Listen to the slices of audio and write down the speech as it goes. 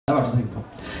Jag har varit att tänka på.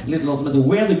 En liten låt som heter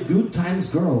Where the Good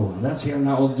Times Grow. That's here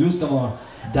now. Och du ska vara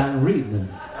Dan Reed.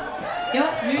 Ja,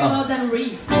 nu är jag Dan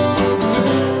Reed.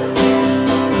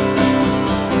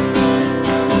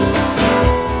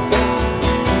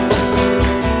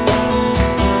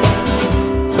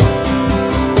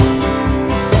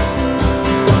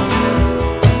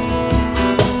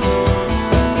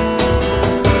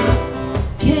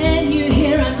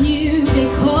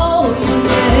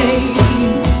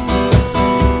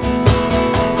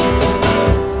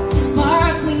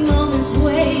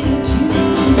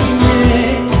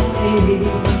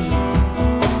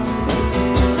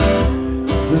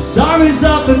 The sun is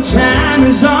up and time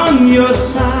is on your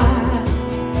side,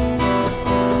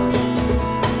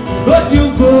 but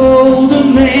your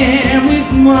golden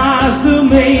memories must have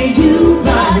made you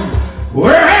blind.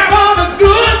 Where have all the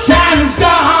good times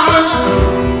gone?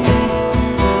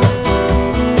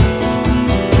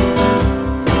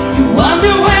 You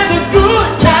wonder where the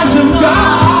good times have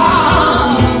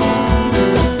gone.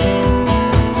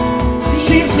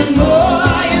 Seems the more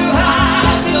you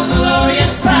hide your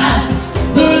glorious past,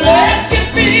 the less you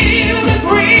feel the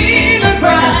greener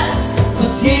grass.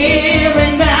 'Cause here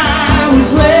and now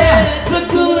is where the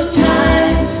good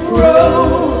times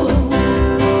grow.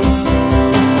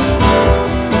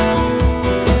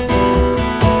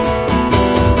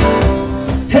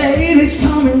 Hey, it's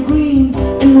coming green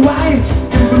and white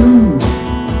and blue,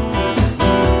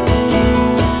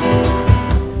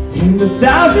 in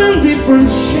 1,000 different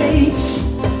shapes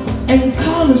and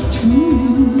colors too.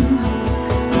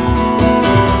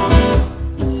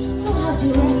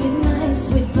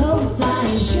 With both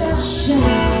lines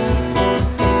shut.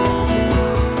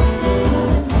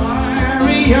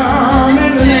 Hurry on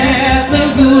and let the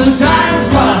good times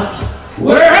rock.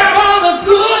 Where have all the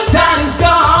good times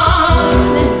gone?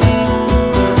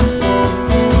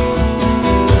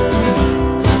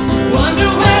 Wonder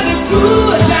where the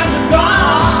good times have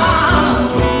gone.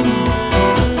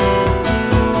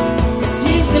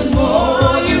 Seems the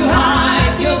more you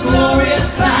hide your glorious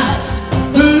past,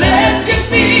 the less you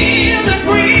feel the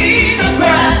greener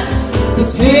grass.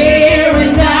 'Cause here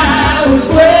and now is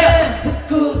where the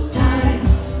good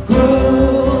times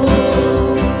grow.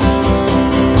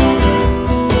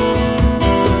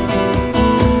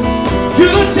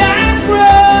 Good times grow.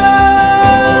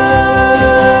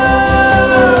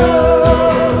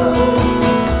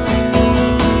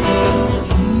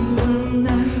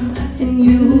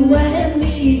 You and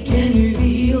me, can you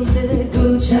feel the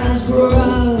good times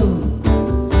grow?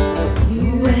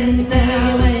 You and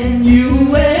now and you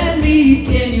and me,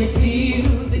 can you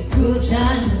feel the good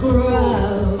times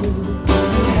grow?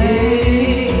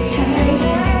 Hey, hey,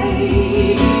 hey.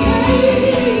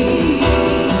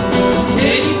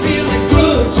 Can you feel the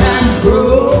good times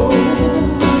grow?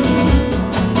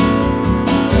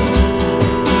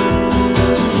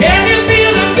 Can you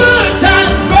feel the good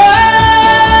times grow?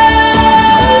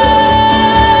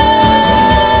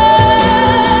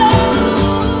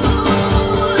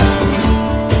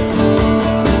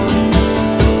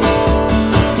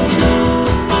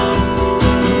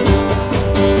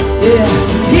 Yeah,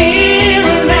 here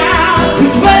and now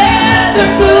is where the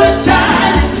good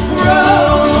times grow.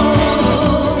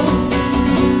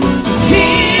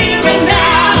 Here and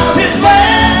now is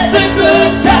where the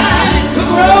good times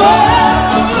grow.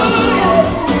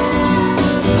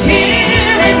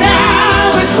 Here and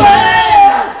now is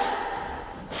where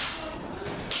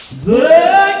the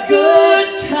good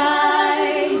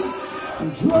times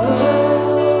grow.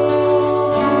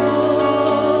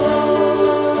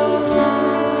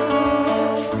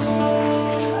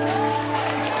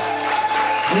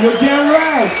 You're damn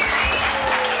right.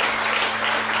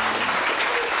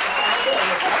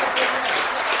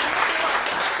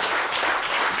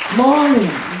 Malin.